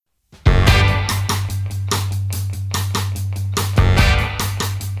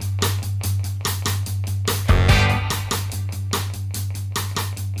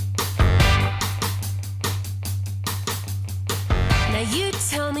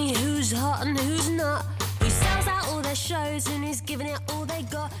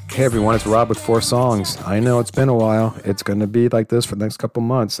Hey everyone, it's Rob with Four Songs. I know it's been a while. It's going to be like this for the next couple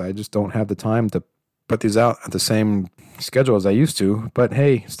months. I just don't have the time to put these out at the same schedule as I used to. But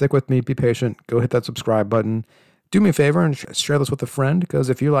hey, stick with me, be patient, go hit that subscribe button. Do me a favor and share this with a friend, because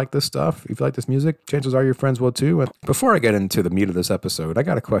if you like this stuff, if you like this music, chances are your friends will too. And before I get into the meat of this episode, I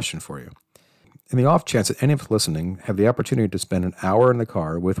got a question for you. In the off chance that any of us listening have the opportunity to spend an hour in the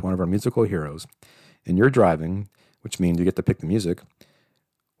car with one of our musical heroes, and you're driving, which means you get to pick the music,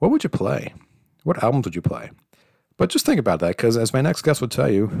 what would you play? What albums would you play? But just think about that, because as my next guest will tell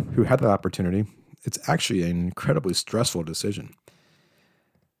you, who had that opportunity, it's actually an incredibly stressful decision.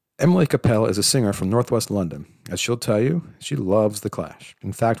 Emily Capel is a singer from Northwest London. As she'll tell you, she loves The Clash.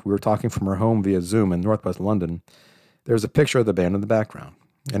 In fact, we were talking from her home via Zoom in Northwest London. There's a picture of the band in the background.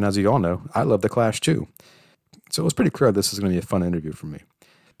 And as you all know, I love The Clash too. So it was pretty clear this is going to be a fun interview for me.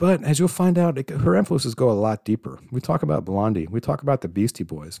 But as you'll find out, her influences go a lot deeper. We talk about Blondie. We talk about the Beastie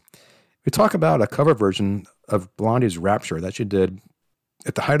Boys. We talk about a cover version of Blondie's Rapture that she did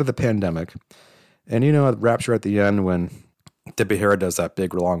at the height of the pandemic. And you know, Rapture at the end when Debbie Harry does that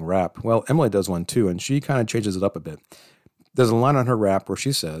big, long rap. Well, Emily does one too, and she kind of changes it up a bit. There's a line on her rap where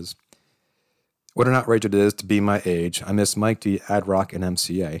she says, "What an outrage it is to be my age. I miss Mike D, Ad Rock, and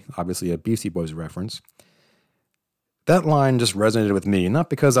MCA." Obviously a Beastie Boys reference. That line just resonated with me, not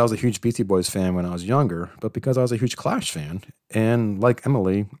because I was a huge Beastie Boys fan when I was younger, but because I was a huge Clash fan. And like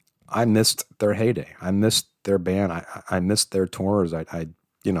Emily, I missed their heyday. I missed their band. I missed their tours. I had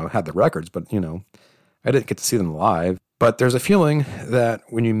the records, but, I didn't get to see them live. But there's a feeling that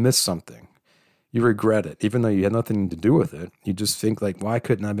when you miss something, you regret it, even though you had nothing to do with it. You just think like, why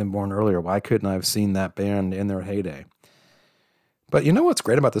couldn't I have been born earlier? Why couldn't I have seen that band in their heyday? But you know what's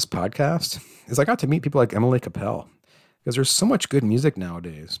great about this podcast is I got to meet people like Emily Capel, because there's so much good music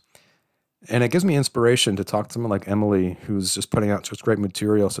nowadays. And it gives me inspiration to talk to someone like Emily, who's just putting out such great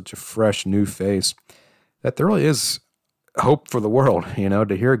material, such a fresh new face, that there really is hope for the world,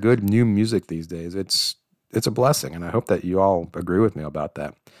 to hear good new music these days. It's a blessing, and I hope that you all agree with me about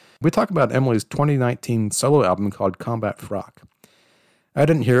that. We talk about Emily's 2019 solo album called Combat Frock. I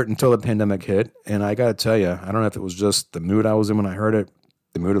didn't hear it until the pandemic hit, and I got to tell you, I don't know if it was just the mood I was in when I heard it,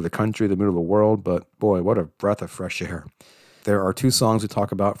 the mood of the country, the mood of the world, but boy, what a breath of fresh air. There are two songs we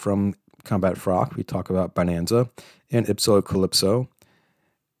talk about from Combat Frock. We talk about Bonanza and Ipso Calypso.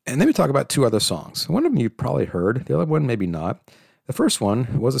 And then we talk about two other songs. One of them you probably heard, the other one maybe not. The first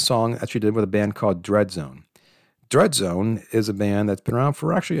one was a song that she did with a band called Dreadzone. Dreadzone is a band that's been around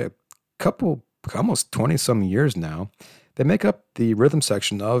for actually a couple, almost 20-some years now. They make up the rhythm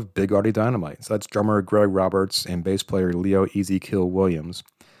section of Big Artie Dynamite. So that's drummer Greg Roberts and bass player Leo Easy Kill Williams.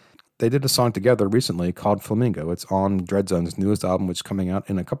 They did a song together recently called Flamingo. It's on Dreadzone's newest album, which is coming out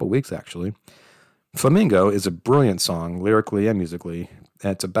in a couple weeks, actually. Flamingo is a brilliant song, lyrically and musically.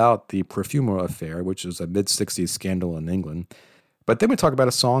 And it's about the Profumo affair, which is a mid-60s scandal in England. But then we talk about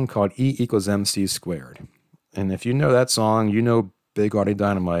a song called E equals MC squared. And if you know that song, you know Big Artie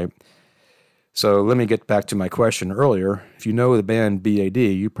Dynamite. So let me get back to my question earlier. If you know the band BAD,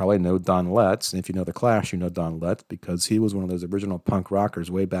 you probably know Don Letts. And if you know The Clash, you know Don Letts because he was one of those original punk rockers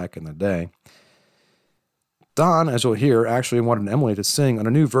way back in the day. Don, as you'll hear, actually wanted Emily to sing on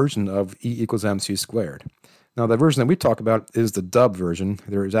a new version of E equals MC squared. Now, the version that we talk about is the dub version.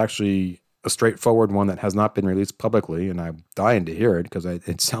 There is actually a straightforward one that has not been released publicly, and I'm dying to hear it because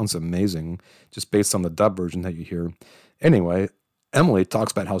it sounds amazing just based on the dub version that you hear. Anyway, Emily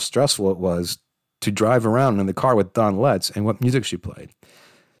talks about how stressful it was to drive around in the car with Don Letts and what music she played.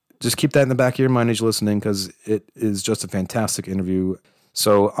 Just keep that in the back of your mind as you're listening, because it is just a fantastic interview.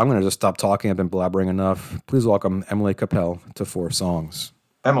 So I'm going to just stop talking. I've been blabbering enough. Please welcome Emily Capel to Four Songs.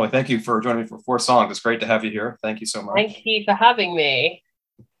 Emily, thank you for joining me for Four Songs. It's great to have you here. Thank you so much. Thank you for having me.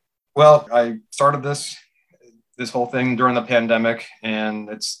 Well, I started this whole thing during the pandemic, and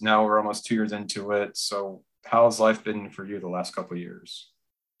it's now we're almost 2 years into it. So how's life been for you the last couple of years?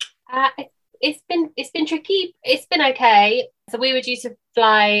 It's been tricky. It's been okay. So we were due to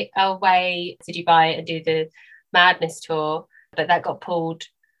fly away to Dubai and do the Madness tour, but that got pulled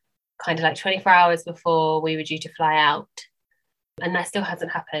kind of like 24 hours before we were due to fly out. And that still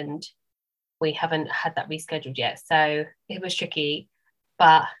hasn't happened. We haven't had that rescheduled yet. So it was tricky,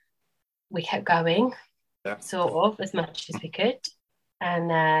 but we kept going, sort of, as much as we could.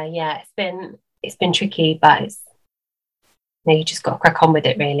 And it's been tricky, but you just got to crack on with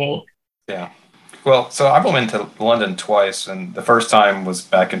it, really. Yeah. Well, so I've been to London twice, and the first time was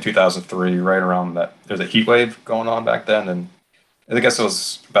back in 2003, right around that. There's a heat wave going on back then, and I guess it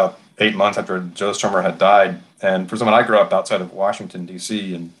was about 8 months after Joe Strummer had died. And for someone, I grew up outside of Washington,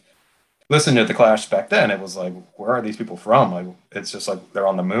 D.C., and listening to the Clash back then, it was like, where are these people from? Like, it's just like they're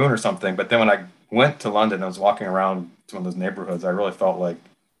on the moon or something. But then when I went to London and I was walking around some of those neighborhoods, I really felt like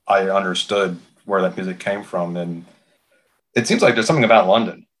I understood where that music came from. And it seems like there's something about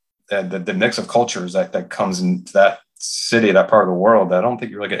London and the mix of cultures that comes into that city, that part of the world, that I don't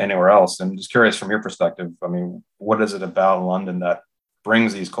think you really get anywhere else. And I'm just curious from your perspective, I mean, what is it about London that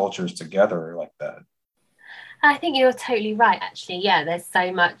brings these cultures together like that? I think you're totally right, actually. Yeah, there's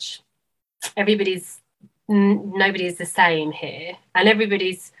so much, everybody's, nobody is the same here. And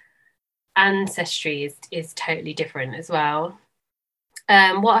everybody's ancestry is totally different as well.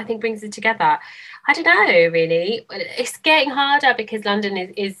 What I think brings it together, I don't know, really. It's getting harder because London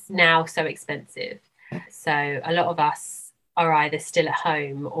is now so expensive. So a lot of us are either still at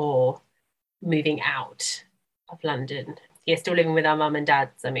home or moving out of London. Yeah, still living with our mum and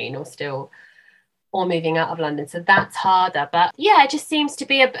dads, I mean, or moving out of London. So that's harder. But yeah, it just seems to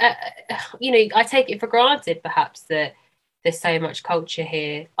be I take it for granted perhaps that there's so much culture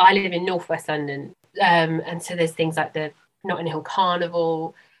here. I live in northwest London, and so there's things like the Notting Hill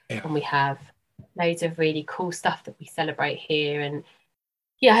Carnival, Yeah. and we have loads of really cool stuff that we celebrate here. And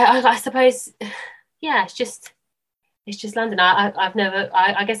yeah, I suppose, yeah, it's just London. I've never.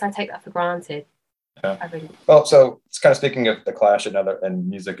 I guess I take that for granted. Yeah. I really. Well, so it's kind of speaking of the Clash and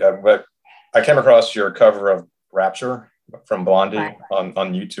music, but I came across your cover of Rapture from Blondie Right. on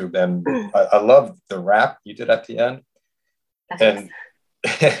YouTube, and I love the rap you did at the end. Thanks.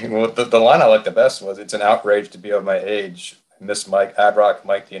 And well, the line I liked the best was, "It's an outrage to be of my age, Miss Mike, Ad Rock,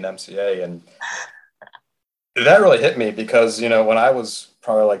 Mike D, and MCA." And that really hit me because, when I was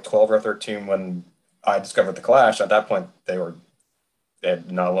probably like 12 or 13 when I discovered the Clash, at that point they were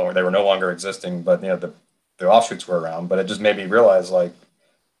no longer existing, but the offshoots were around. But it just made me realize, like,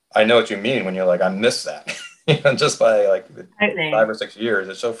 I know what you mean when you're like, I miss that. Just by like Totally. 5 or 6 years,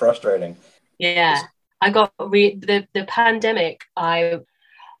 it's so frustrating. Yeah. Just, I got the pandemic. I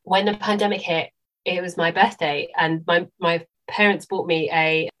When the pandemic hit, it was my birthday, and my parents bought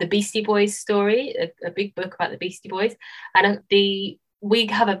me the Beastie Boys story, a big book about the Beastie Boys, and we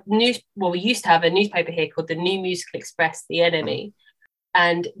have we used to have a newspaper here called the New Musical Express, The Enemy,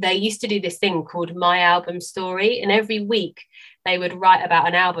 and they used to do this thing called My Album Story, and every week they would write about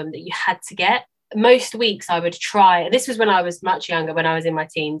an album that you had to get. Most weeks I would try. This was when I was much younger, when I was in my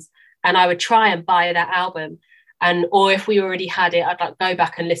teens, and I would try and buy that album. And or if we already had it, I'd like go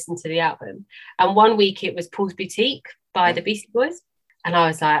back and listen to the album. And one week it was Paul's Boutique by the Beastie Boys. And I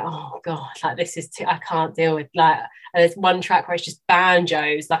was like, oh God, like this is I can't deal with, like, and there's one track where it's just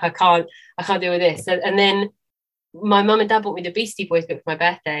banjos. Like I can't deal with this. And then my mum and dad bought me the Beastie Boys book for my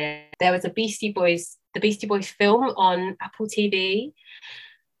birthday. There was the Beastie Boys film on Apple TV.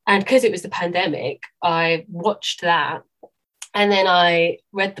 And because it was the pandemic, I watched that. And then I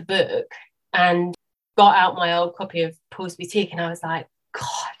read the book and got out my old copy of Paul's Boutique. And I was like,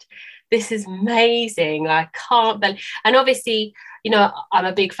 God, this is amazing. I can't believe. And obviously, I'm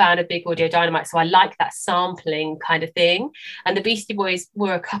a big fan of Big Audio Dynamite. So I like that sampling kind of thing. And the Beastie Boys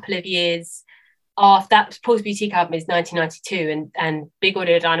were a couple of years after that. Paul's Boutique album is 1992, and Big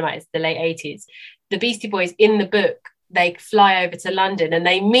Audio Dynamite is the late 80s. The Beastie Boys in the book, they fly over to London and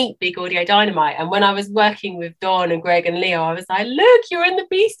they meet Big Audio Dynamite. And when I was working with Dawn and Greg and Leo, I was like, look, you're in the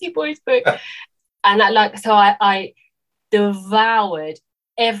Beastie Boys book. And I devoured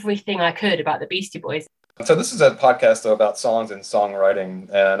everything I could about the Beastie Boys. so this is a podcast, though, about songs and songwriting,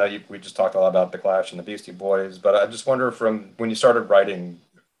 and I know we just talked a lot about the Clash and the Beastie Boys, but I just wonder, from when you started writing,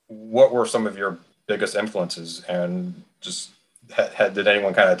 what were some of your biggest influences, and just did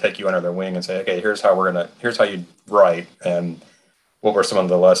anyone kind of take you under their wing and say, okay, here's how you write, and what were some of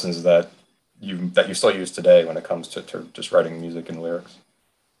the lessons that you still use today when it comes to just writing music and lyrics?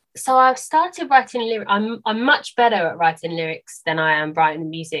 So I've started writing lyrics. I'm much better at writing lyrics than I am writing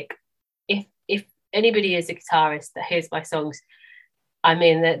music. If anybody is a guitarist that hears my songs, I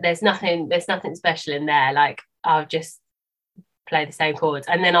mean that there's nothing special in there. Like, I'll just play the same chords,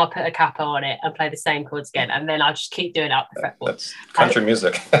 and then I'll put a capo on it and play the same chords again, and then I'll just keep doing it up the fretboard. That's country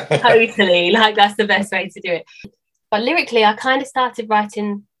music. Totally, like that's the best way to do it. But lyrically, I kind of started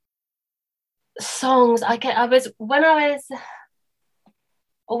writing songs.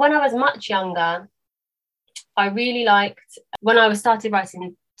 When I was much younger, I really liked, when I was started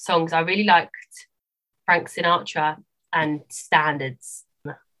writing songs, I really liked Frank Sinatra and standards.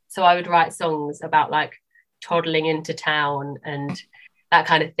 So I would write songs about like toddling into town and that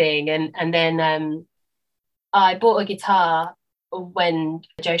kind of thing. And then I bought a guitar when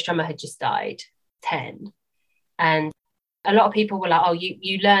Joe Strummer had just died, 10. And a lot of people were like, oh,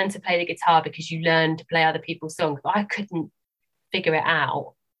 you learn to play the guitar because you learn to play other people's songs. But I couldn't figure it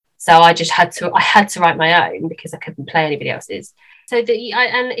out. So I had to write my own because I couldn't play anybody else's. So and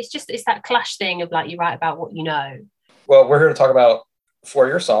it's that Clash thing of like, you write about what you know. Well, we're here to talk about 4 of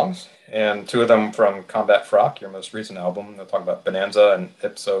your songs, and 2 of them from Combat Frock, your most recent album. They'll talk about Bonanza and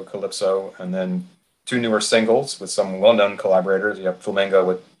Ipso Calypso, and then 2 newer singles with some well-known collaborators. You have Flamingo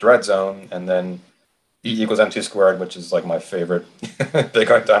with Dread Zone, and then E equals MC squared, which is like my favorite Big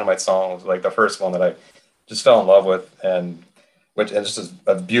Hard Dynamite song. It was like the first one that I just fell in love with, and just is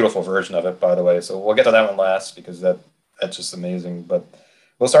a beautiful version of it, by the way. So we'll get to that one last because that's just amazing. But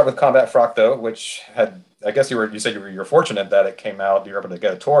we'll start with Combat Frock, though, which had, I guess you said you were fortunate that it came out. You were able to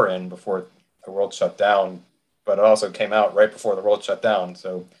get a tour in before the world shut down, but it also came out right before the world shut down.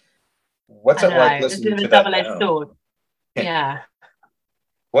 So what's it like listening to that now? Sword. Yeah.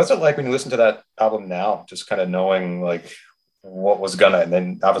 What's it like when you listen to that album now, just kind of knowing like what was gonna, and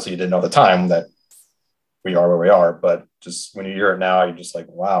then obviously you didn't know at the time that we are where we are, but just when you hear it now, you're just like,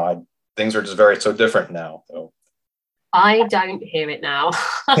 wow, things are just so different now. So I don't hear it now.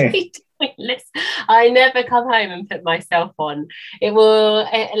 I never come home and put myself on.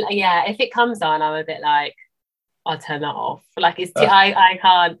 If it comes on, I'm a bit like, I'll turn that off. Like I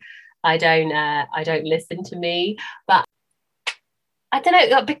can't. I don't listen to me. But I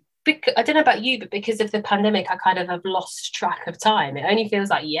don't know. I don't know about you, but because of the pandemic, I kind of have lost track of time. It only feels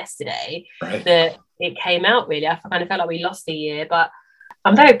like yesterday that it came out. Really, I kind of felt like we lost a year. But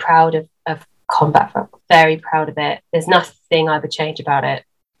I'm very proud of Combat Frock. Very proud of it. There's nothing I would change about it.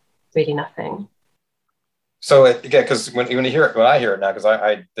 Really nothing. So because when you hear it, when I hear it now, because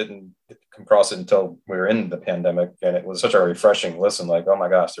I didn't come across it until we were in the pandemic, and it was such a refreshing listen. Like, oh my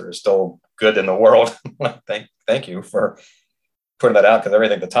gosh, there is still good in the world. Thank you for putting that out, because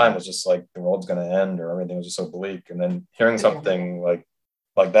everything at the time was just like the world's going to end, or everything was just so bleak. And then hearing something like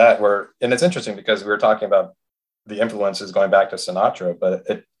that, and it's interesting because we were talking about the influences going back to Sinatra, but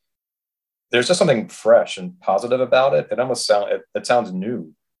there's just something fresh and positive about it. It almost sounds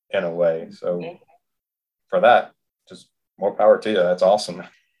new in a way. So for that, just more power to you. That's awesome.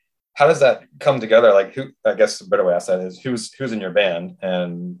 How does that come together? Like, I guess the better way to ask that is who's in your band,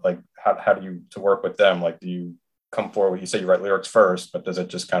 and like how do you to work with them? Like, do you come forward? You say you write lyrics first, but does it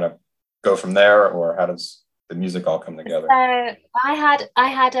just kind of go from there, or how does the music all come together? So I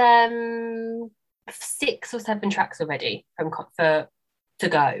had 6 or 7 tracks already to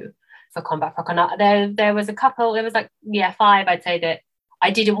go for Combat Frock, and there was a couple. There was 5. I'd say that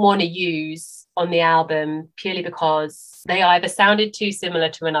I didn't want to use on the album purely because they either sounded too similar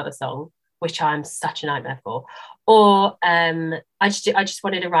to another song, which I'm such a nightmare for, or I just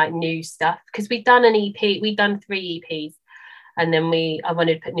wanted to write new stuff, because we'd done an EP, we'd done 3 EPs, and then I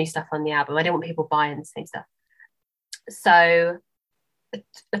wanted to put new stuff on the album. I didn't want people buying the same stuff. So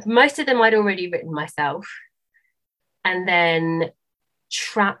most of them I'd already written myself, and then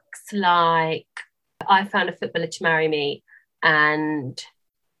tracks like I Found a Footballer to Marry Me and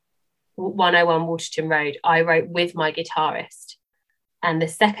 101 Waterton Road I wrote with my guitarist, and the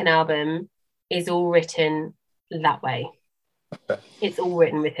second album is all written that way. Okay. It's all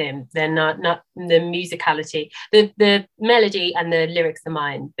written with him. They're not the musicality, the melody and the lyrics are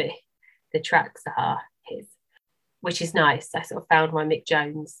mine, but the tracks are his, which is nice. I sort of found my Mick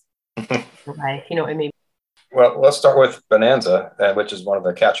Jones way, you know what I mean. Well, let's start with Bonanza, which is one of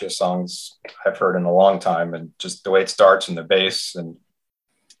the catchiest songs I've heard in a long time, and just the way it starts and the bass. And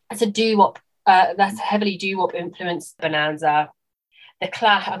it's a doo-wop. That's heavily doo-wop influenced Bonanza. The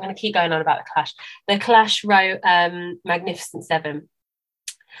Clash. I'm going to keep going on about the Clash. The Clash wrote Magnificent Seven,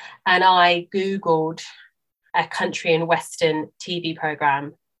 and I googled a country and western TV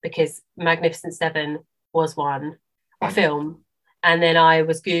program because Magnificent Seven was one, a film. And then I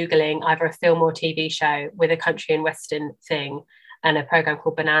was Googling either a film or TV show with a country and western thing, and a program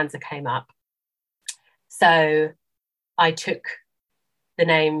called Bonanza came up. So I took the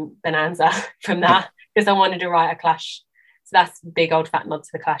name Bonanza from that because I wanted to write a Clash. So that's a big old fat nod to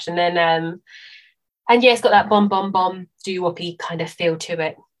the Clash. And then, and yeah, it's got that bomb, bomb, bomb, doo-woppy kind of feel to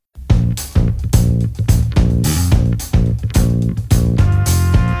it.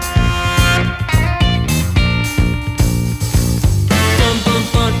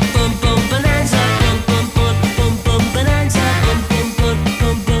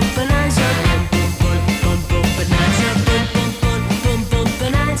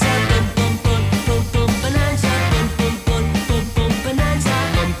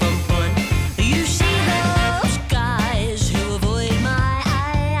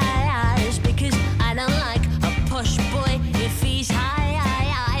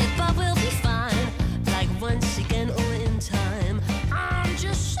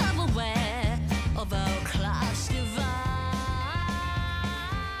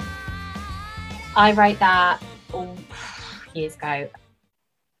 I wrote that years ago.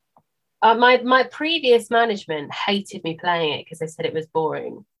 My previous management hated me playing it because they said it was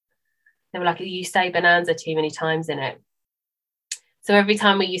boring. They were like, you say Bonanza too many times in it. So every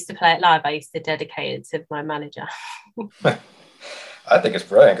time we used to play it live, I used to dedicate it to my manager. I think it's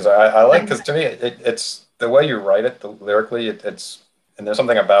brilliant because I like, because to me it's the way you write it, lyrically. It's and there's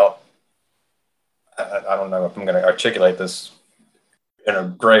something about, I don't know if I'm going to articulate this in a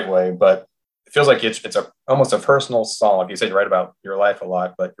great way, but it feels like it's almost a personal song. Like you said, you write about your life a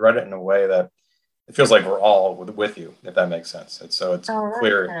lot, but you write it in a way that it feels like we're all with you, if that makes sense. It's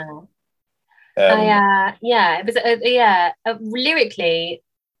clear. And it was lyrically.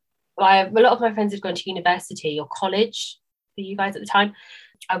 A lot of my friends had gone to university or college for you guys at the time.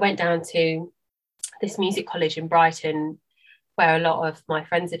 I went down to this music college in Brighton where a lot of my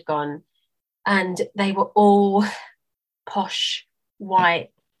friends had gone, and they were all posh,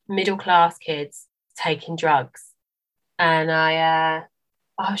 white, middle-class kids taking drugs. And I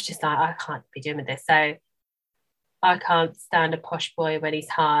was just like, I can't be doing this. So I can't stand a posh boy when he's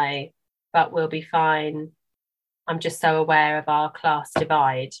high, but we'll be fine. I'm just so aware of our class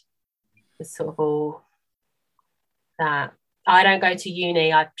divide. It's sort of all that. I don't go to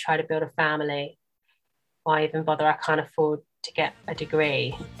uni. I try to build a family. Why even bother? I can't afford to get a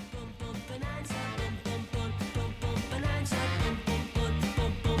degree.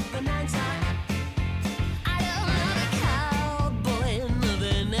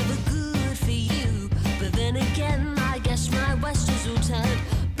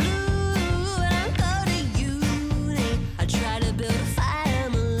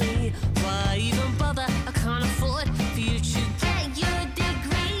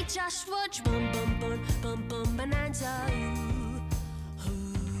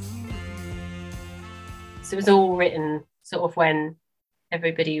 So it was all written sort of when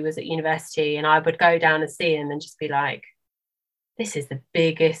everybody was at university, and I would go down and see him and just be like, this is the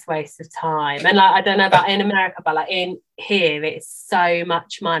biggest waste of time. And like, I don't know about in America, but like in here, it's so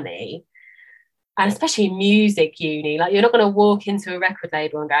much money. And especially music uni, like you're not going to walk into a record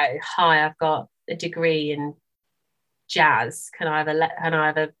label and go, hi, I've got a degree in jazz. Can I have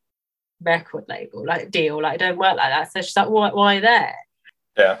a record label like deal? Like, it don't work like that. So it's just like, why there?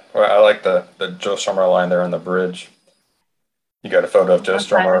 Yeah, well, I like the Joe Strummer line there on the bridge. You got a photo of Joe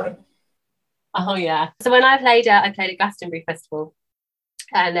Strummer. Oh yeah. So when I played at Glastonbury Festival,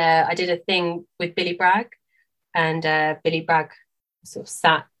 and I did a thing with Billy Bragg, and Billy Bragg sort of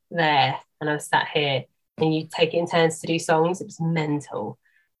sat there and I was sat here, and you take it in turns to do songs. It was mental.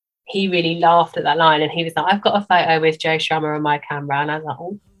 He really laughed at that line, and he was like, I've got a photo with Joe Strummer on my camera. And I was like,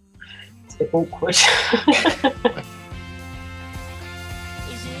 oh, it's a bit awkward.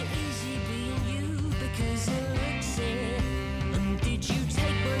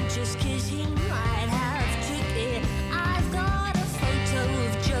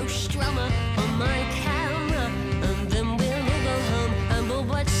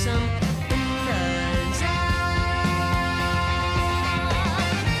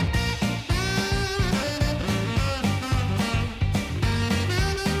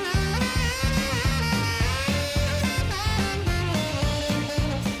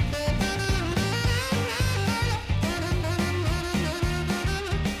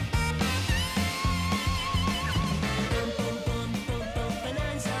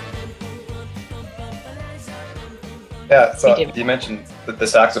 Yeah, so you mentioned the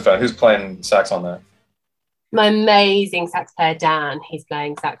saxophone. Who's playing sax on that? My amazing sax player, Dan. He's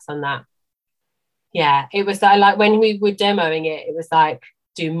playing sax on that. Yeah, it was like when we were demoing it, it was like,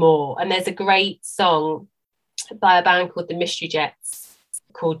 do more. And there's a great song by a band called the Mystery Jets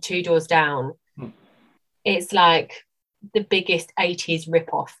called Two Doors Down. It's like the biggest 80s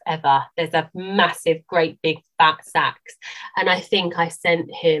ripoff ever. There's a massive, great big fat sax. And I think I sent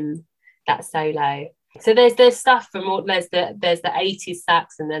him that solo. So there's stuff from all, there's the 80s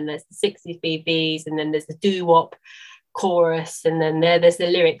sax, and then there's the 60s BBs, and then there's the doo-wop chorus, and then there's the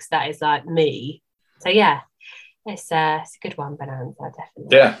lyrics that is like me. So yeah, it's a good one, Bonanza,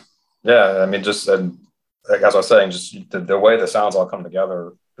 definitely. Yeah. I mean, just like as I was saying, just the way the sounds all come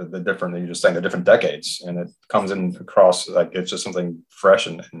together, the different, you just saying the different decades, and it comes in across like it's just something fresh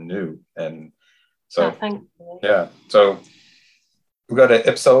and new. And so thank you. Yeah, so we go to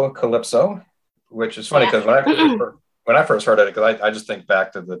Ipso Calypso, which is funny because when I first heard it, because I just think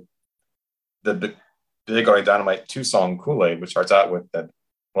back to the Big Going Dynamite 2 song Kool-Aid, which starts out with that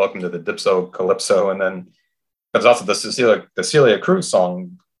welcome to the Dipso Calypso, and then there's also the Celia Cruz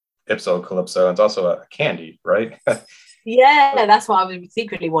song Ipso Calypso, and it's also a candy, right? Yeah, that's what I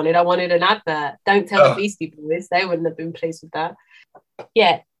secretly wanted. I wanted an advert. Don't tell the Beastie Boys, they wouldn't have been pleased with that.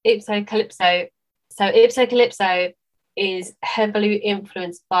 Yeah, Ipso Calypso. So Ipso Calypso is heavily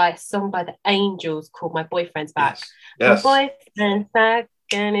influenced by a song by the Angels called My Boyfriend's Back. Yes. My boyfriend's back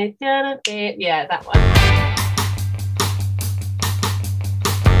and it's gonna be... Yeah, that one.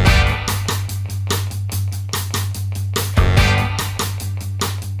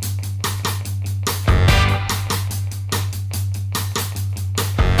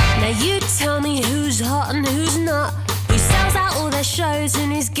 Now you tell me who's hot and who's not, who sells out all their shows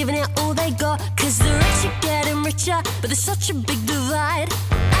and who's giving it all they got. Cause the rich are getting richer, but there's such a big divide.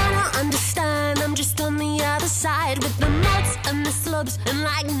 I don't understand, I'm just on the other side with the mods and the slubs and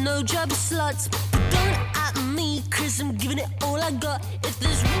like no job sluts. But don't at me, cause I'm giving it all I got. If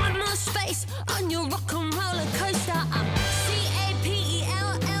there's one more space on your rock and roller coaster, I'm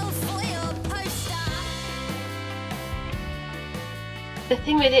CAPELL for your poster. The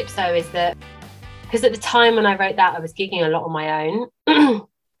thing with Ipso is that, because at the time when I wrote that, I was gigging a lot on my own.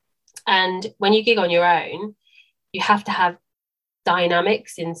 And when you gig on your own, you have to have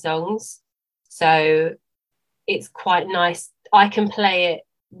dynamics in songs. So it's quite nice. I can play it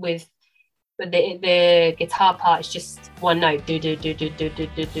with the guitar part is just one note. Do, do, do, do, do, do,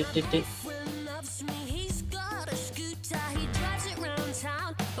 do, do, do, do. Loves me, he's got a scooter, he drives it round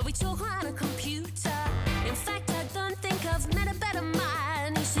town, but we talk on a computer. In fact, I don't think I've met a better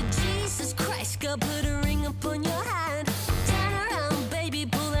man. He said, Jesus Christ, girl, put a ring up on your hand. Turn around, baby,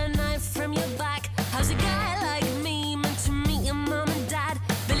 pull that knife from your back. How's a guy like me meant to meet your mom and dad?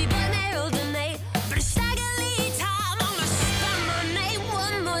 Billy Burnett or the Nate, but a staggerly time. I'ma spell my name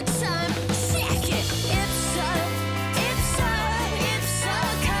one more time. Check it. Ipso, Ipso, Ipso,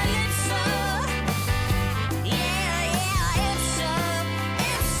 Calypso. Yeah, yeah, Ipso,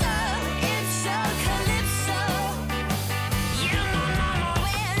 Ipso, Ipso, Calypso. Yeah, my mama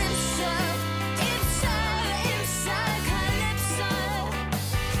wear Ipso, Ipso, Ipso, Calypso.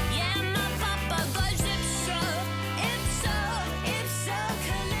 Yeah, my papa goes Ipso, Ipso, Ipso,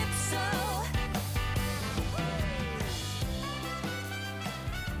 Calypso.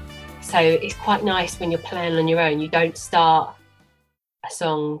 So it's quite nice when you're playing on your own. You don't start a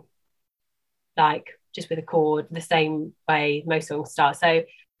song like just with a chord the same way most songs start. So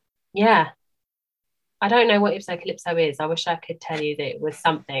yeah, I don't know what Ipso Calypso is. I wish I could tell you that it was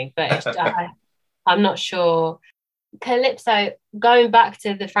something, but I'm not sure. Calypso, going back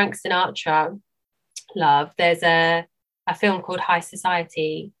to the Frank Sinatra love, there's a film called High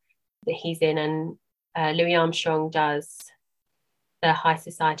Society that he's in, and Louis Armstrong does the High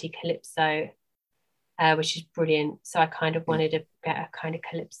Society Calypso, which is brilliant. So I kind of wanted to get a kind of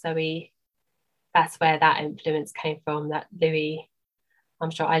calypso-y. That's where that influence came from, that Louis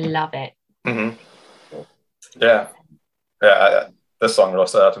Armstrong. I love it. Mm-hmm. Yeah. This song really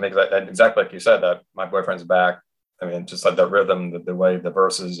stood out to me because exactly like you said, that My Boyfriend's Back. I mean, just like the rhythm, the way the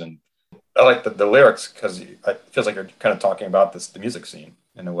verses, and I like the lyrics because it feels like you're kind of talking about the music scene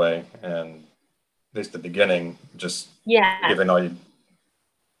in a way, and at least the beginning, just giving all you.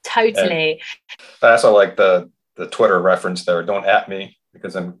 Totally. I also like the Twitter reference there. Don't at me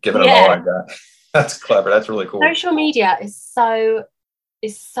because I'm giving it all I got. That's clever. That's really cool. Social media is so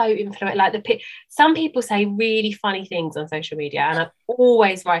influential. Like some people say really funny things on social media, and I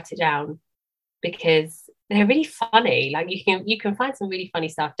always write it down because they're really funny. Like you can find some really funny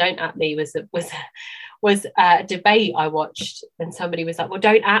stuff. Don't at me was a debate I watched, and somebody was like, "Well,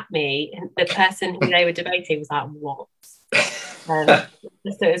 don't at me," and the person who they were debating was like, "What?" So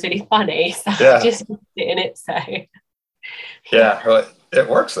it was really funny. So I just put it in it. So yeah, well, it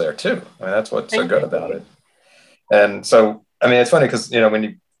works there too. I mean, that's what's so good about it. And so, I mean, it's funny because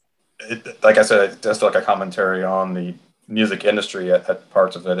when like I said, it does feel like a commentary on the music industry at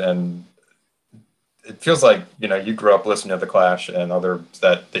parts of it, and it feels like you grew up listening to The Clash and others,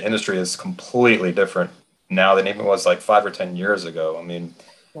 that the industry is completely different now than even was like 5 or 10 years ago. I mean,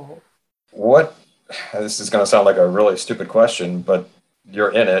 this is going to sound like a really stupid question, but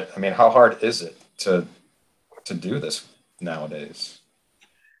you're in it. I mean, how hard is it to do this nowadays?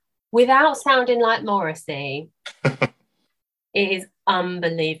 Without sounding like Morrissey, it is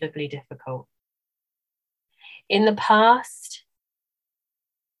unbelievably difficult. In the past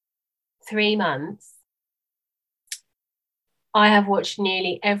 3 months, I have watched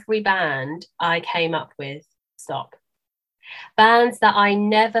nearly every band I came up with stop. Bands that I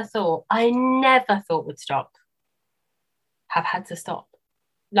never thought would stop have had to stop.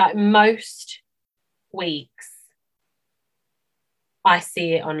 Like most weeks, I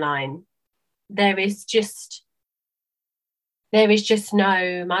see it online. There is just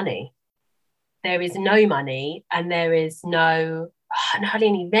no money. There is no money, and there is hardly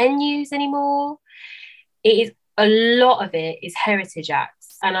any venues anymore. It is a lot of it is heritage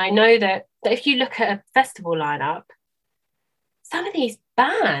acts. And I know that if you look at a festival lineup, some of these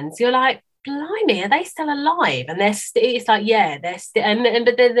bands, you're like, blimey, are they still alive? And it's like, yeah, they're still,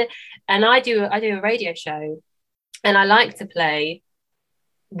 and I do a radio show, and I like to play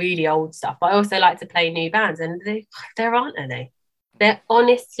really old stuff, but I also like to play new bands, and there aren't any. There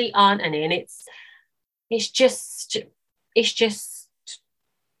honestly aren't any, and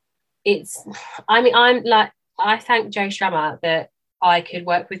I mean, I'm like, I thank Joe Strummer that I could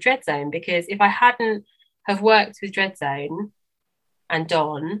work with Dreadzone, because if I hadn't have worked with Dreadzone and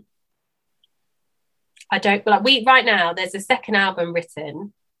Don, I don't like, right now there's a second album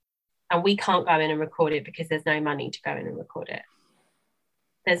written and we can't go in and record it because there's no money to go in and record it.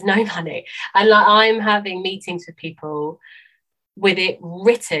 There's no money. And like, I'm having meetings with people with it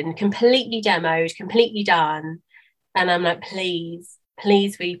written, completely demoed, completely done. And I'm like, please,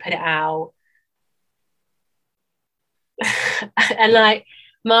 will you put it out? And like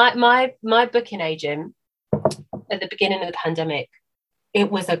my booking agent at the beginning of the pandemic, it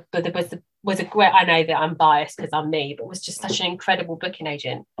was a great, I know that I'm biased because I'm me, but it was just such an incredible booking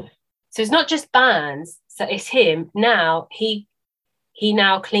agent. So it's not just bands, so it's him. Now he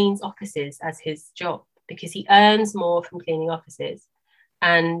now cleans offices as his job, because he earns more from cleaning offices,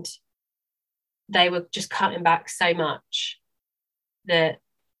 and they were just cutting back so much that,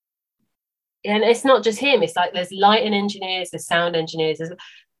 and it's not just him, it's like there's lighting engineers, there's sound engineers,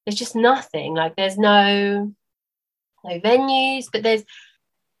 there's just nothing, like there's no venues, but there's,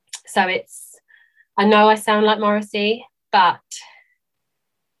 so it's, I know I sound like Morrissey, but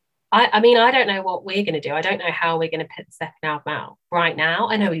I mean, I don't know what we're going to do. I don't know how we're going to put the second album out right now.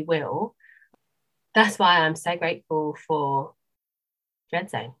 I know we will. That's why I'm so grateful for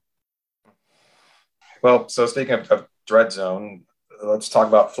Dreadzone. Well, so speaking of Dreadzone, let's talk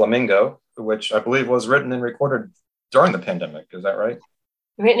about Flamingo, which I believe was written and recorded during the pandemic. Is that right?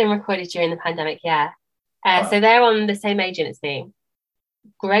 Written and recorded during the pandemic, yeah. Wow. So they're on the same agent as me.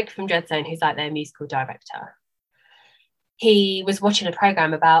 Greg from Dreadzone, who's like their musical director, he was watching a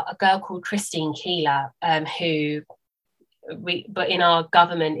program about a girl called Christine Keeler, but in our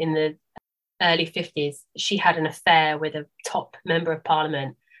government in the early 50s, she had an affair with a top member of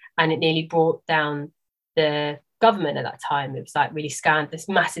parliament, and it nearly brought down the government at that time. It was like really this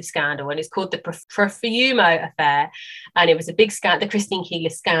massive scandal, and it's called the Profumo affair, and it was a big scandal, the Christine Keeler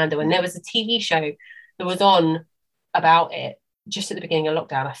scandal, and there was a TV show that was on about it just at the beginning of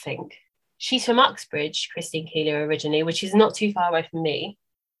lockdown, I think. She's from Uxbridge, Christine Keeler originally, which is not too far away from me.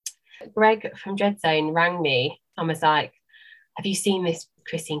 Greg from Dreadzone rang me and was like, have you seen this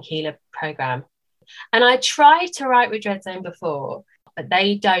Christine Keeler program? And I tried to write with Dreadzone before, but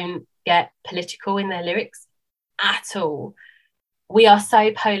they don't get political in their lyrics at all. We are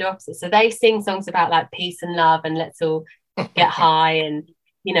so polar opposites. So they sing songs about like peace and love and let's all get high, and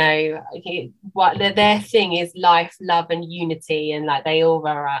you know what their thing is, life, love and unity, and like they all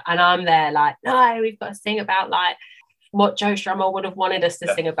are, and I'm there like, no, we've got to sing about like what Joe Strummer would have wanted us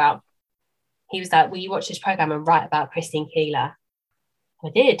to sing about. He was like, will you watch this program and write about Christine Keeler? I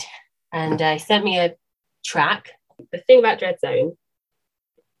did, and he sent me a track. The thing about Dreadzone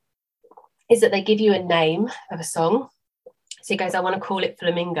is that they give you a name of a song. So he goes, I want to call it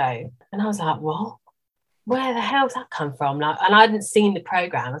Flamingo, and I was like, what? Where the hell's that come from? Like, and I hadn't seen the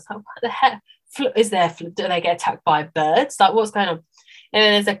program. I was like, what the heck is there? Do they get attacked by birds? Like, what's going on? And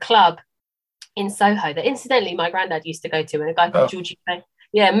then there's a club in Soho that incidentally my granddad used to go to, and a guy called Georgie Fame.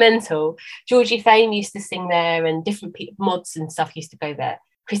 Yeah, mental. Georgie Fame used to sing there, and different mods and stuff used to go there.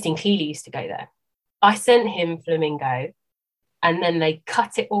 Christine Keeler used to go there. I sent him Flamingo, and then they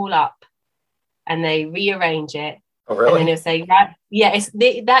cut it all up and they rearrange it. Oh, really? And then he'll say, right, yeah,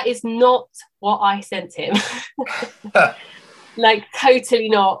 that is not what I sent him. Like, totally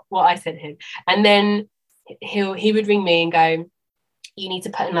not what I sent him. And then he would ring me and go, you need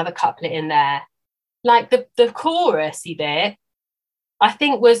to put another couplet in there. Like the chorusy bit, I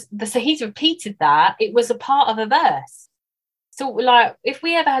think so he's repeated that. It was a part of a verse. So like, if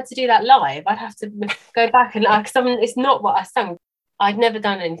we ever had to do that live, I'd have to go back and like, it's not what I sang. I'd never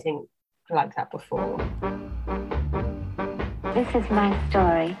done anything like that before. This is my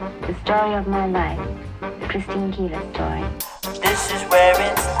story, the story of my life, the Christine Keeler story. This is where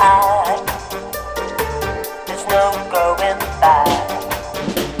it's at. There's no going back.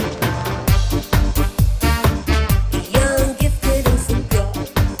 Young, gifted and forgot.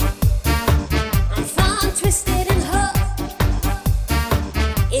 I'm fine, twisted and hot.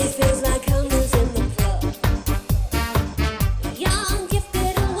 It feels like I'm losing the plot. Young,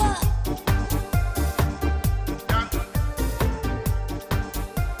 gifted and what?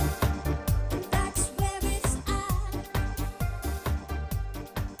 That's where it's at.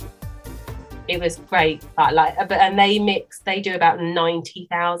 it was great. And they do about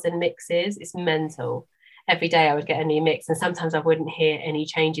 90,000 mixes. It's mental. Every day I would get a new mix, and sometimes I wouldn't hear any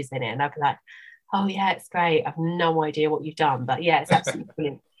changes in it, and I'd be like, oh yeah, it's great. I've no idea what you've done, but yeah, it's absolutely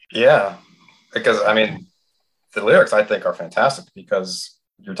brilliant. Yeah, because I mean, the lyrics I think are fantastic, because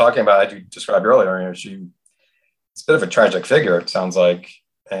you're talking about, as you described earlier, you know, it's a bit of a tragic figure, it sounds like,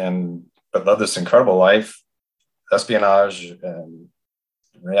 but led this incredible life, espionage,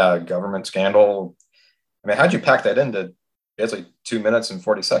 and government scandal. I mean, how'd you pack that into basically 2 minutes and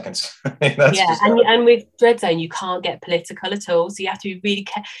 40 seconds? I mean, and with Dreadzone, you can't get political at all, so you have to be really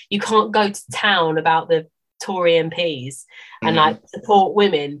you can't go to town about the Tory MPs and like support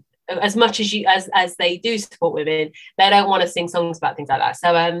women as much as they do support women. They don't want to sing songs about things like that.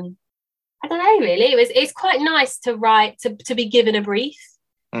 So I don't know, really, it's quite nice to write, to be given a brief.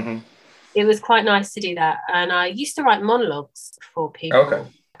 It was quite nice to do that. And I used to write monologues for people. Okay.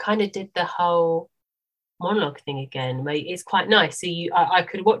 I kind of did the whole monologue thing again, where it's quite nice. So I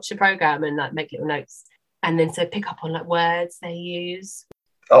could watch the program and like make little notes, and then to pick up on like words they use.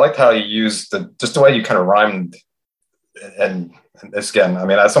 I liked how you used just the way you kind of rhymed. And this again, I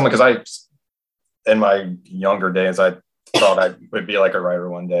mean, as someone, because in my younger days, I thought I would be like a writer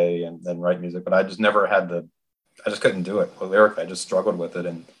one day and then write music, but I just never had I just couldn't do it lyrically. I just struggled with it.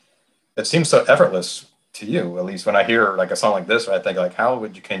 And it seems so effortless to you, at least when I hear like a song like this, I think like,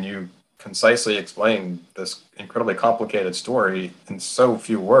 can you concisely explain this incredibly complicated story in so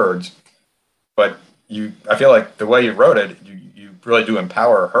few words? But I feel like the way you wrote it, you really do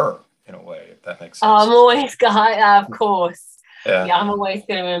empower her in a way, if that makes sense. I'm always of course. Yeah, I'm always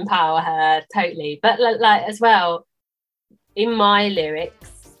going to empower her, totally. But like as well, in my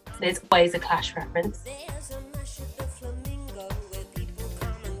lyrics, there's always a Clash reference.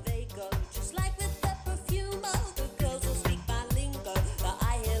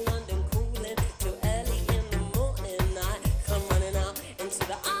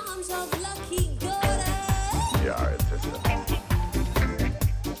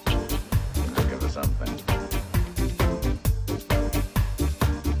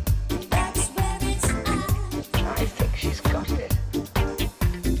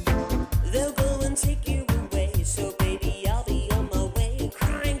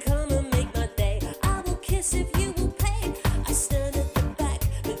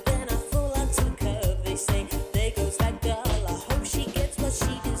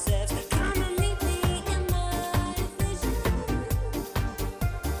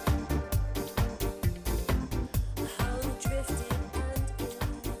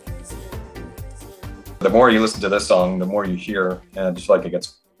 The more you listen to this song, the more you hear, and just like it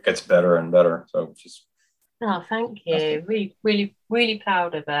gets better and better. So just. Oh, thank you. Really, really, really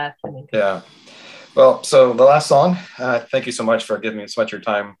proud of her. Yeah. Well, so the last song, thank you so much for giving me so much of your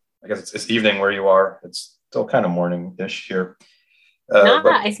time. I guess it's evening where you are. It's still kind of morning-ish here.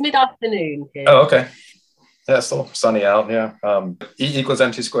 It's mid-afternoon here. Oh, okay. Yeah, it's still sunny out, yeah. E equals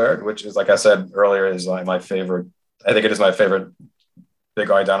MC squared, which is, like I said earlier, is like my favorite. I think it is my favorite Big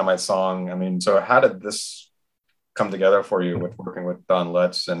Eye Dynamite song. I mean, so how did this come together for you with working with Don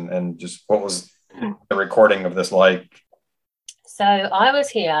Letts, and just what was the recording of this like? So I was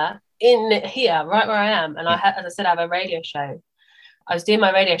here, right where I am, and as I said, I have a radio show. I was doing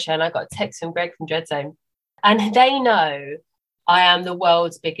my radio show, and I got a text from Greg from Dreadzone, and they know I am the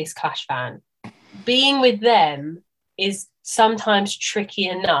world's biggest Clash fan. Being with them is sometimes tricky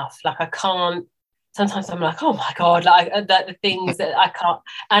enough. Like I can't. Sometimes I'm like, oh my God, like the things that I can't,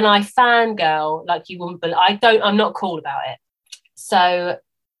 and I fangirl like you wouldn't believe. I'm not cool about it. So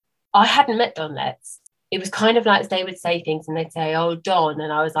I hadn't met Don Letts. It was kind of like they would say things and they'd say, oh, Don.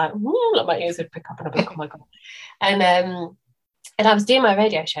 And I was like my ears would pick up and I'd be like, oh my God. And I was doing my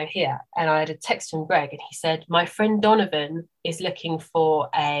radio show here, and I had a text from Greg, and he said, my friend Donovan is looking for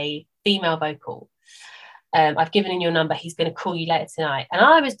a female vocal. I've given him your number. He's going to call you later tonight. And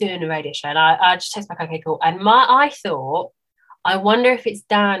I was doing a radio show, and I just text back, okay, cool. And I thought, I wonder if it's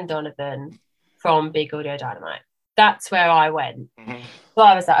Dan Donovan from Big Audio Dynamite. That's where I went. So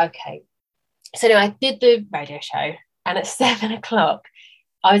I was like, okay. So anyway, I did the radio show, and at 7:00,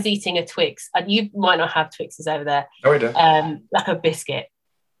 I was eating a Twix. And you might not have Twixes over there. Oh, we do. Like a biscuit.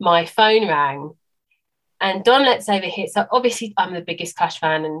 My phone rang, and Don Letts over here. So obviously, I'm the biggest Clash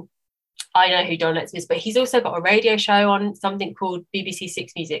fan, and I know who Don Letts is, but he's also got a radio show on something called BBC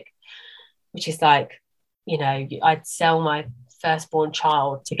Six Music, which is like, you know, I'd sell my firstborn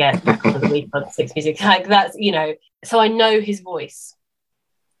child to get Record of the Week on Six Music. Like that's, you know, so I know his voice.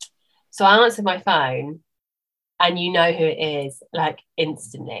 So I answered my phone, and you know who it is, like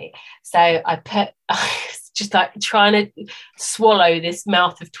instantly. So I just like trying to swallow this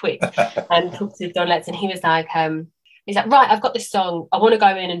mouth of Twix and talk to Don Letts. And he was like, right, I've got this song. I want to go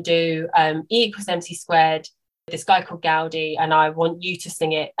in and do E=mc². This guy called Gaudi, and I want you to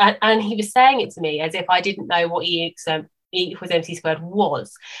sing it. And he was saying it to me as if I didn't know what E=mc²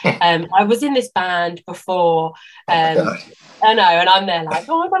 was. I was in this band before. I know, and I'm there like,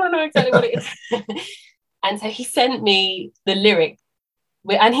 oh, I don't know exactly what it is. And so he sent me the lyric,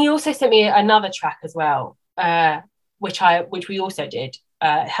 and he also sent me another track as well, which we also did.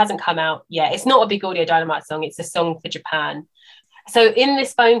 It hasn't come out yet. It's not a big Audio Dynamite song. It's a song for Japan. So in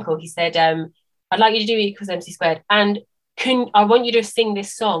this phone call, he said, I'd like you to do E=mc², and I want you to sing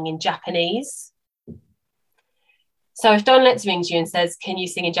this song in Japanese. So if Don Letts rings you and says, can you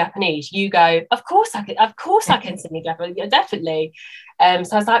sing in Japanese? You go, of course I can sing in Japanese. Yeah, definitely. So I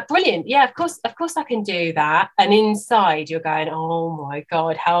was like, brilliant. Yeah, of course I can do that. And inside you're going, oh my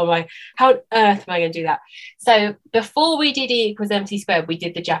God, how on earth am I going to do that? So before we did E=mc², we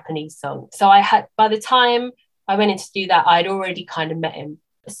did the Japanese song. So by the time I went in to do that, I'd already kind of met him.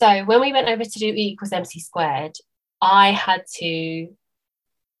 So when we went over to do E=mc²,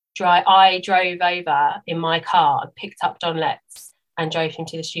 I drove over in my car and picked up Don Letts and drove him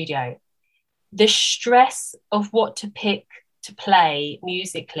to the studio. The stress of what to pick to play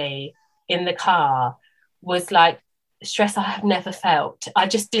musically in the car was like stress I have never felt. I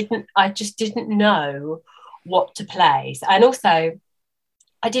just didn't know what to play. And also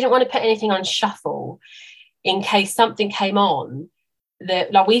I didn't want to put anything on shuffle in case something came on.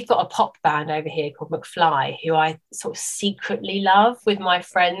 Like we've got a pop band over here called McFly, who I sort of secretly love with my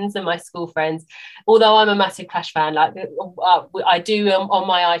friends and my school friends. Although I'm a massive Clash fan, like I do on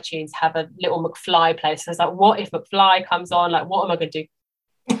my iTunes have a little McFly playlist. So I was like, what if McFly comes on? Like, what am I going to do?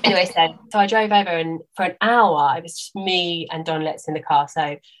 Anyway, so I drove over, and for an hour it was just me and Don Letts in the car.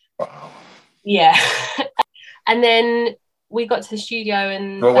 So yeah. And then we got to the studio,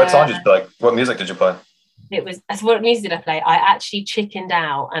 and what song did you play? What music did you play? It was, as what music did I play? I actually chickened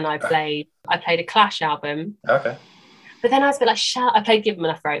out and I played a Clash album. Okay. But then I was a bit like, I played Give 'Em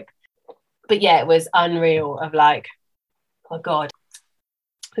Enough Rope. But yeah, it was unreal of like, oh God.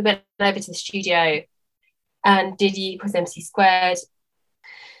 We went over to the studio and did E=mc².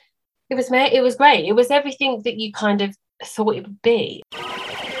 It was great. It was everything that you kind of thought it would be.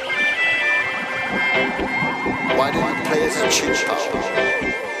 Why didn't you play as a cheap?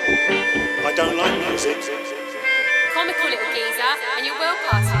 I don't like music. Comical little geezer, and you will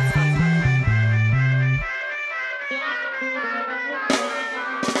pass it.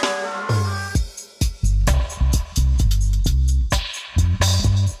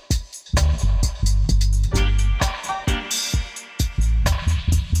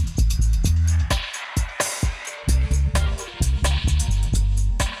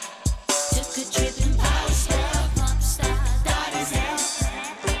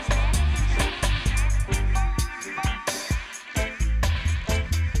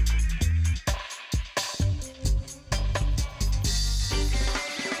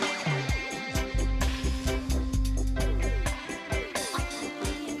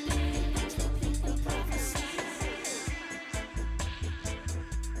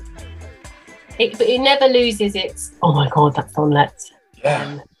 But it never loses its, oh my God, that's Don Letts.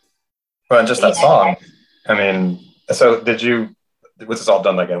 Yeah. Well, and just that song. I mean, so was this all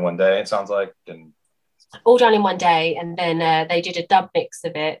done like in one day, it sounds like? All done in one day. And then they did a dub mix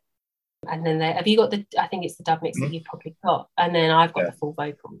of it. And then have you got I think it's the dub mix that you've probably got. And then I've got the full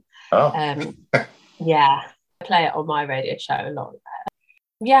vocal. Oh. Yeah. I play it on my radio show a lot.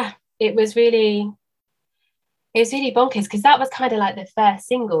 Yeah, it was really bonkers, because that was kind of like the first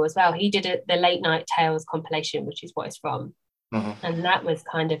single as well. He did the Late Night Tales compilation, which is what it's from. Mm-hmm. And that was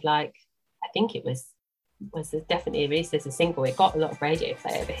kind of like, I think it was definitely released as a single. It got a lot of radio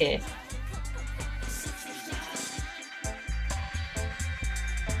play over here.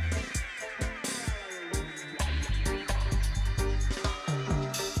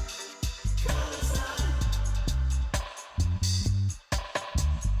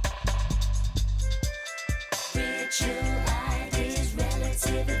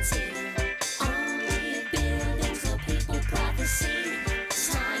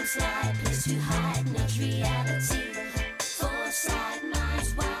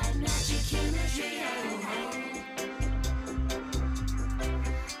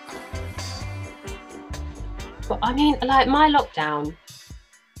 I mean, like my lockdown,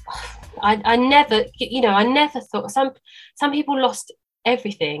 I never thought some people lost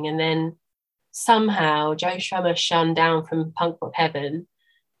everything, and then somehow Joe Strummer shunned down from punk rock heaven,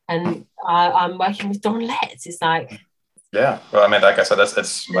 and I'm working with Don Letts. It's like, Yeah. Well, I mean, like I said,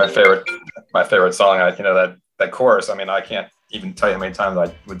 it's my favorite song. That chorus. I mean, I can't even tell you how many times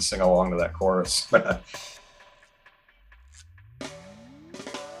I would sing along to that chorus.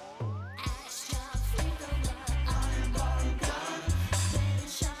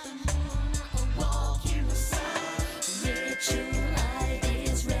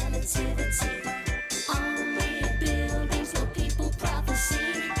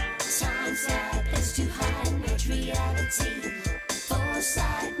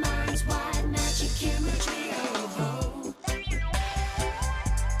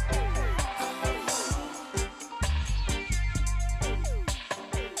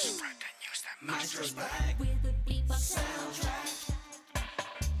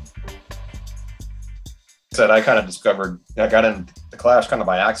 Said I got into the Clash kind of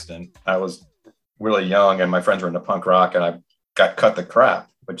by accident. I was really young and my friends were into punk rock and I got Cut the Crap,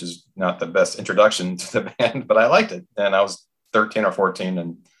 which is not the best introduction to the band, but I liked it. And I was 13 or 14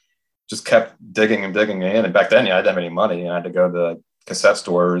 and just kept digging in. And back then, I didn't have any money. And I had to go to cassette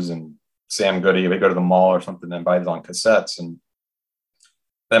stores and Sam Goody, we'd go to the mall or something and buy it on cassettes. And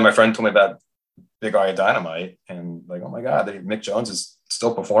then my friend told me about Big Eye Dynamite and like, oh my God, Mick Jones is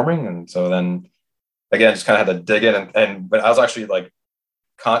still performing. And so then again, just kind of had to dig in. But I was actually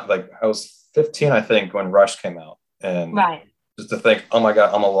I was 15, I think, when Rush came out. And right. Just to think, oh my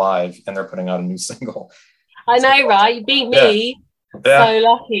God, I'm alive and they're putting out a new single. I know, right? You beat me. Yeah. So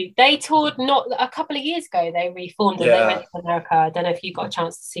lucky. They toured not a couple of years ago. They reformed and they went to America. I don't know if you got a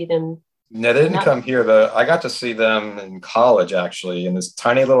chance to see them. No, they didn't come here. I got to see them in college, actually, in this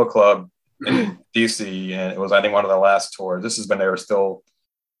tiny little club in DC. And it was, I think, one of the last tours. This is when they were still,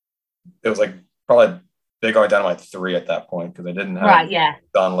 it was like probably Big Eye Dynamite 3 at that point because they didn't have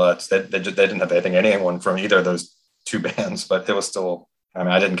Don Lutz. They didn't have anyone from either of those two bands, but it was still, I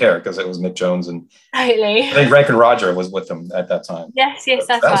mean, I didn't care because it was Mick Jones and totally. I think Rankin Roger was with them at that time. Yes,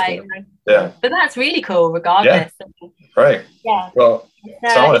 that's right. Cool. Yeah. But that's really cool regardless. Yeah. Right. Yeah. Well,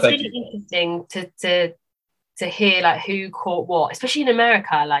 it's really interesting to hear like who caught what, especially in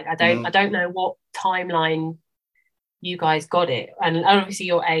America. Like I don't know what timeline you guys got it, and obviously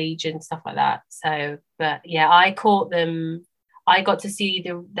your age and stuff like that. So, but yeah, I caught them. I got to see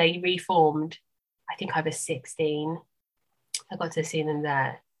they reformed. I think I was 16. I got to see them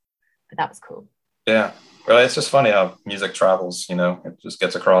there, but that was cool. Yeah, well, it's just funny how music travels. It just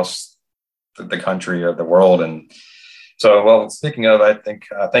gets across the country or the world. And so, well, speaking of, I think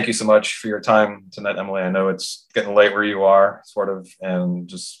thank you so much for your time tonight, Emily. I know it's getting late where you are, sort of, and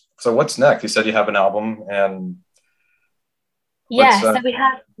just so what's next? You said you have an album and. Yeah, so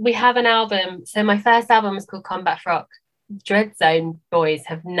we have an album. So my first album is called Combat Rock. Dread Zone boys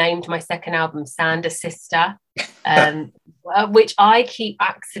have named my second album Sander's Sister, which I keep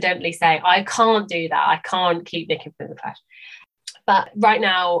accidentally saying. I can't do that. I can't keep looking for the Clash. But right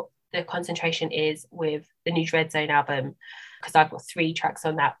now, the concentration is with the new Dread Zone album because I've got 3 tracks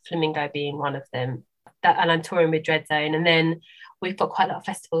on that, Flamingo being one of them. And I'm touring with Dread Zone. And then we've got quite a lot of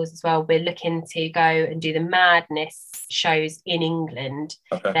festivals as well. We're looking to go and do the Madness shows in England.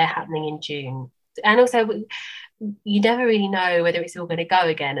 Okay. They're happening in June. And also, you never really know whether it's all going to go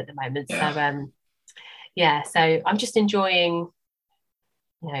again at the moment. Yeah. So I'm just enjoying,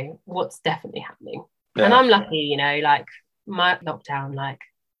 what's definitely happening. Yeah. And I'm lucky, like my lockdown,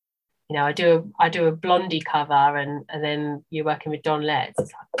 I do a Blondie cover and then you're working with Don Letts.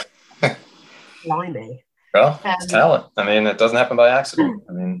 It's like, blimey. Well, it's talent. I mean, it doesn't happen by accident.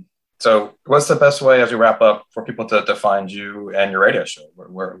 I mean, so what's the best way as we wrap up for people to find you and your radio show?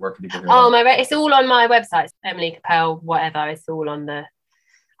 Where can people hear that? It's all on my website. It's Emily Capel, whatever. It's all on I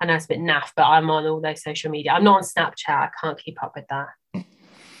know it's a bit naff, but I'm on all those social media. I'm not on Snapchat. I can't keep up with that. I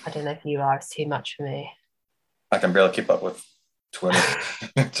don't know if you are. It's too much for me. I can barely keep up with Twitter.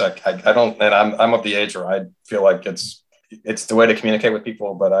 It's like I don't, and I'm of the age where I feel like it's the way to communicate with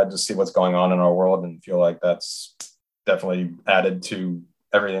people, but I just see what's going on in our world and feel like that's definitely added to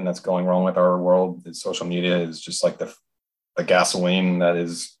everything that's going wrong with our world. Social media is just like the gasoline that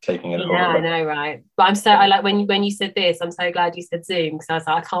is taking it over. Yeah, I know, right? But I like when you said this, I'm so glad you said Zoom because I was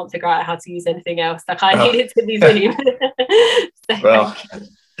like, I can't figure out how to use anything else. Like I need it to be Zoom. Well,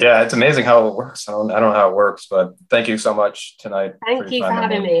 yeah, it's amazing how it works. I don't know how it works, but thank you so much tonight. Thank you for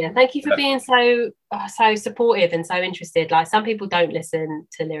having me, and thank you for being so supportive and so interested. Like some people don't listen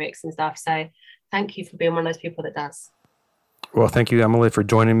to lyrics and stuff, so thank you for being one of those people that does. Well, thank you, Emily, for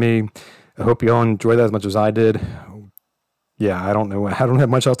joining me. I hope you all enjoyed that as much as I did. Yeah, I don't know. I don't have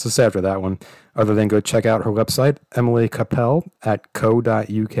much else to say after that one, other than go check out her website,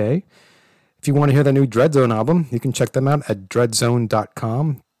 emilycapel.co.uk. If you want to hear the new Dread Zone album, you can check them out at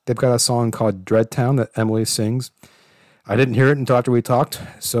dreadzone.com. They've got a song called Dreadtown that Emily sings. I didn't hear it until after we talked,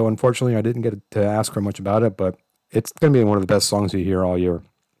 so unfortunately I didn't get to ask her much about it, but it's going to be one of the best songs you hear all year.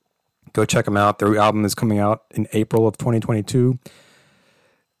 Go check them out. Their album is coming out in April of 2022.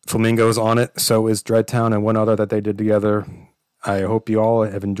 Flamingo's on it, so is Dreadtown and one other that they did together. I hope you all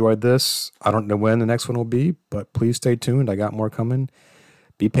have enjoyed this. I don't know when the next one will be, but please stay tuned. I got more coming.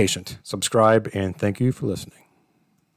 Be patient. Subscribe, and thank you for listening.